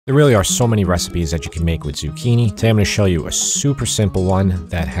There really are so many recipes that you can make with zucchini. Today I'm going to show you a super simple one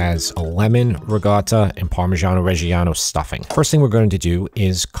that has a lemon, ricotta, and Parmigiano Reggiano stuffing. First thing we're going to do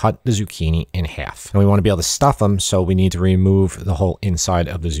is cut the zucchini in half. And we want to be able to stuff them, so we need to remove the whole inside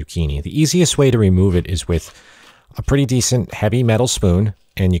of the zucchini. The easiest way to remove it is with a pretty decent heavy metal spoon,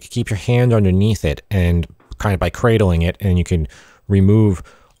 and you can keep your hand underneath it and kind of by cradling it, and you can remove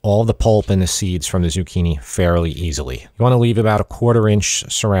all the pulp and the seeds from the zucchini fairly easily. You want to leave about a 1/4 inch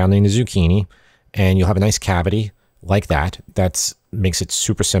surrounding the zucchini, and you'll have a nice cavity like that. That makes it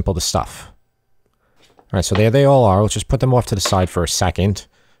super simple to stuff. All right, so there they all are. Let's just put them off to the side for a second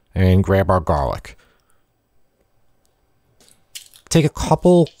and grab our garlic. Take a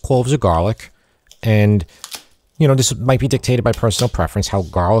couple cloves of garlic, and you know, this might be dictated by personal preference, how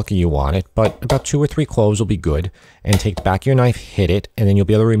garlicky you want it, but about 2 or 3 cloves will be good. And take the back of your knife, hit it, and then you'll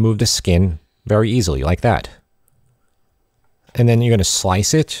be able to remove the skin very easily, like that. And then you're going to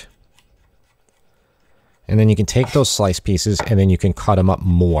slice it. And then you can take those sliced pieces, and then you can cut them up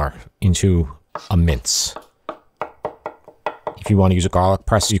more into a mince. If you want to use a garlic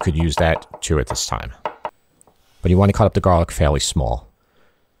press, you could use that too at this time. But you want to cut up the garlic fairly small.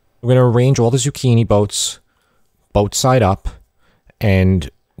 We're going to arrange all the zucchini both side up, and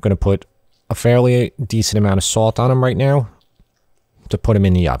I'm going to put a fairly decent amount of salt on them right now to put them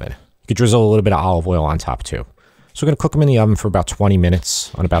in the oven. You could drizzle a little bit of olive oil on top too. So we're going to cook them in the oven for about 20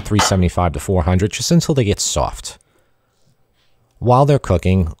 minutes on about 375 to 400, just until they get soft. While they're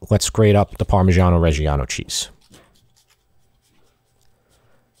cooking, let's grate up the Parmigiano Reggiano cheese.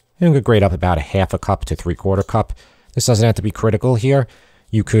 And I'm going to grate up about a 1/2 cup to 3/4 cup. This doesn't have to be critical here.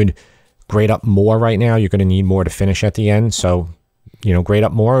 You could grate up more right now. You're going to need more to finish at the end, so you know, grate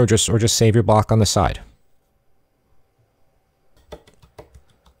up more or just save your block on the side.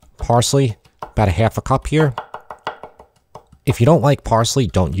 Parsley, about a 1/2 cup here. If you don't like parsley,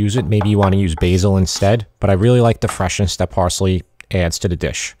 don't use it. Maybe you want to use basil instead, but I really like the freshness that parsley adds to the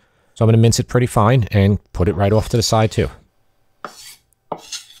dish. So I'm going to mince it pretty fine and put it right off to the side too.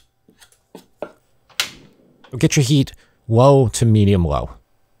 Get your heat low to medium low.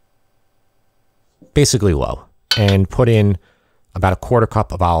 Basically low, and put in about a 1/4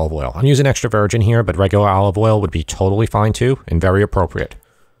 cup of olive oil. I'm using extra virgin here, but regular olive oil would be totally fine too, and very appropriate.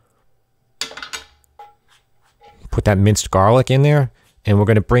 Put that minced garlic in there, and we're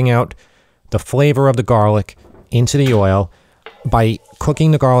going to bring out the flavor of the garlic into the oil. By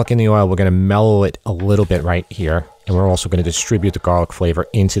cooking the garlic in the oil, we're going to mellow it a little bit right here, and we're also going to distribute the garlic flavor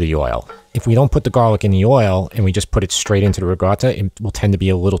into the oil. If we don't put the garlic in the oil, and we just put it straight into the ricotta, it will tend to be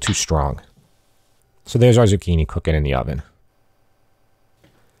a little too strong. So there's our zucchini cooking in the oven.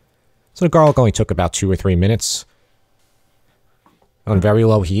 So the garlic only took about 2 or 3 minutes on very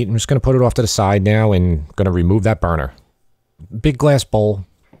low heat. I'm just going to put it off to the side now and going to remove that burner. Big glass bowl.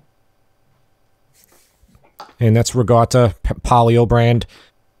 And that's Ricotta Paleo brand.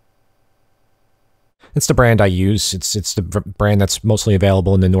 It's the brand I use. It's the brand that's mostly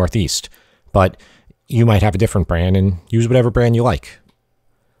available in the Northeast. But you might have a different brand, and use whatever brand you like.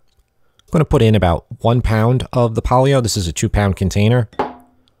 I'm going to put in about 1 pound of the paleo. This is a 2-pound container.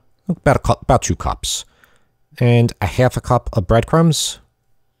 About 2 cups. And a 1/2 cup of breadcrumbs.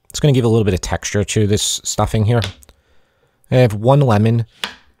 It's going to give a little bit of texture to this stuffing here. I have 1 lemon.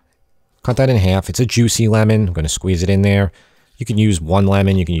 Cut that in half. It's a juicy lemon. I'm going to squeeze it in there. You can use 1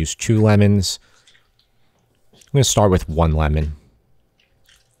 lemon. You can use 2 lemons. I'm going to start with 1 lemon.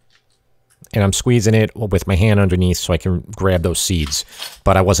 And I'm squeezing it with my hand underneath so I can grab those seeds.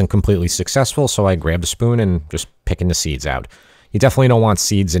 But I wasn't completely successful, so I grabbed a spoon and just picking the seeds out. You definitely don't want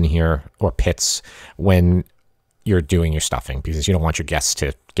seeds in here or pits when you're doing your stuffing, because you don't want your guests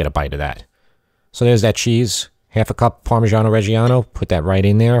to get a bite of that. So there's that cheese. 1/2 cup Parmigiano Reggiano. Put that right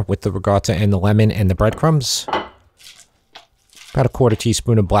in there with the ricotta and the lemon and the breadcrumbs. About a 1/4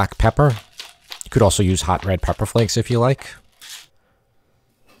 teaspoon of black pepper. You could also use hot red pepper flakes if you like.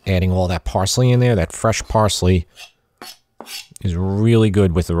 Adding all that parsley in there, that fresh parsley is really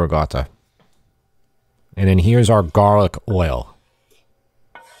good with the ricotta. And then here's our garlic oil.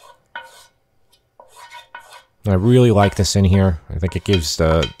 I really like this in here. I think it gives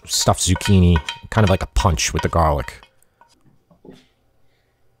the stuffed zucchini kind of like a punch with the garlic. All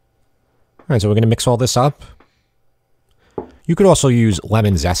right, so we're going to mix all this up. You could also use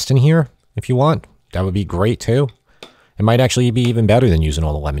lemon zest in here if you want. That would be great too. It might actually be even better than using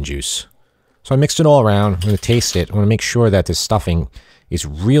all the lemon juice. So I mixed it all around. I'm going to taste it. I want to make sure that this stuffing is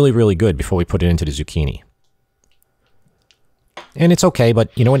really, really good before we put it into the zucchini. And it's okay,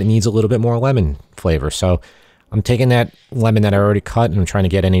 but you know what? It needs a little bit more lemon flavor. So I'm taking that lemon that I already cut and I'm trying to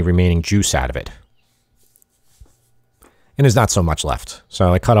get any remaining juice out of it. And there's not so much left.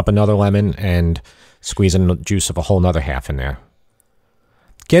 So I cut up another lemon and squeeze in the juice of a whole nother half in there.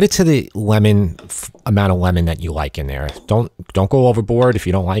 Get it to the amount of lemon that you like in there. Don't go overboard if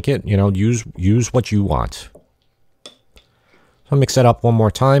you don't like it. You know, use what you want. So mix that up one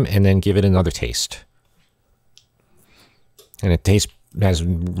more time and then give it another taste. And it has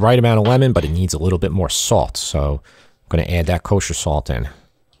right amount of lemon, but it needs a little bit more salt. So I'm going to add that kosher salt in.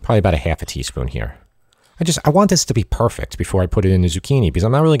 Probably about a half a teaspoon here. I want this to be perfect before I put it in the zucchini, because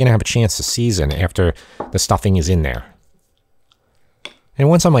I'm not really going to have a chance to season after the stuffing is in there. And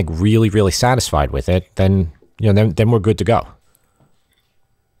once I'm like really, really satisfied with it, then, you know, then we're good to go.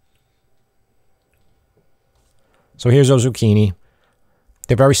 So here's those zucchini.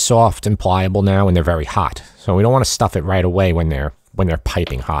 They're very soft and pliable now, and they're very hot. So we don't want to stuff it right away when they're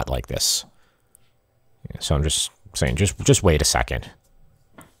piping hot like this. So I'm just saying, just wait a second.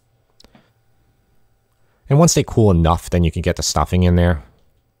 And once they cool enough, then you can get the stuffing in there.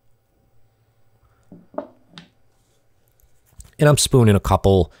 And I'm spooning a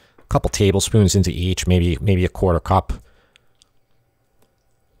couple tablespoons into each, maybe a quarter cup.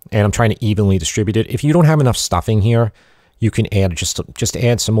 And I'm trying to evenly distribute it. If you don't have enough stuffing here, you can add just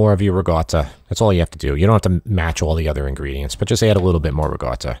add some more of your ricotta. That's all you have to do. You don't have to match all the other ingredients, but just add a little bit more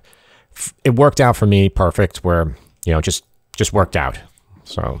ricotta. It worked out for me perfect, where, you know, just worked out.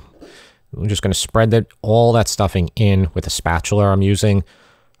 So I'm just going to spread all that stuffing in with a spatula. I'm using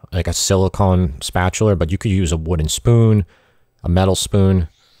like a silicone spatula, but you could use a wooden spoon, a metal spoon.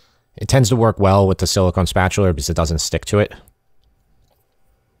 It tends to work well with the silicone spatula because it doesn't stick to it.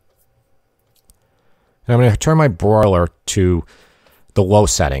 And I'm going to turn my broiler to the low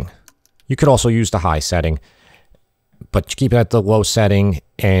setting. You could also use the high setting, but keep it at the low setting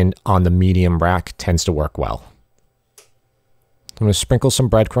and on the medium rack tends to work well. I'm going to sprinkle some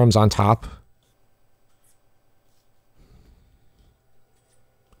breadcrumbs on top.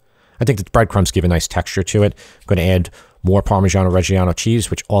 I think the breadcrumbs give a nice texture to it. I'm going to add more Parmigiano Reggiano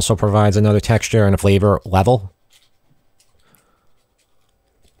cheese, which also provides another texture and a flavor level.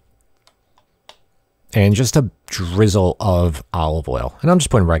 And just a drizzle of olive oil. And I'm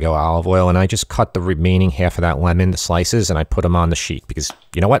just putting regular olive oil, and I just cut the remaining half of that lemon to slices, and I put them on the sheet because,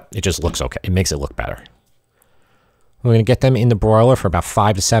 you know what? It just looks okay. It makes it look better. We're going to get them in the broiler for about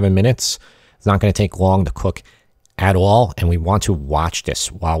 5 to 7 minutes. It's not going to take long to cook at all, and we want to watch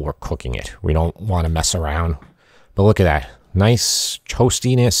this while we're cooking it. We don't want to mess around. But look at that. Nice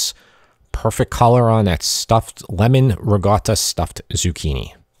toastiness, perfect color on that stuffed lemon ricotta stuffed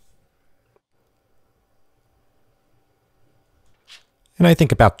zucchini. And I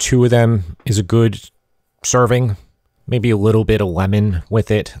think about 2 of them is a good serving. Maybe a little bit of lemon with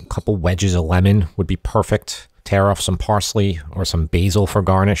it. A couple wedges of lemon would be perfect. Tear off some parsley or some basil for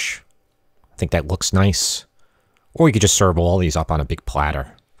garnish. I think that looks nice. Or you could just serve all these up on a big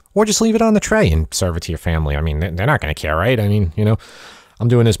platter. Or just leave it on the tray and serve it to your family. I mean, they're not going to care, right? I mean, you know, I'm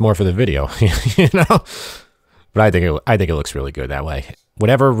doing this more for the video, you know? But I think it looks really good that way.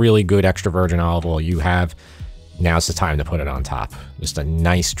 Whatever really good extra virgin olive oil you have, now's the time to put it on top. Just a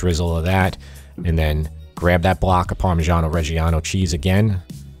nice drizzle of that. And then grab that block of Parmigiano Reggiano cheese again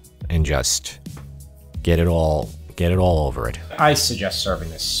and just get it all over it. I suggest serving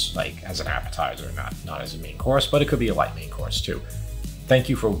this like as an appetizer, not as a main course, but it could be a light main course too. Thank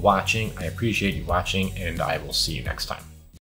you for watching. I appreciate you watching, and I will see you next time.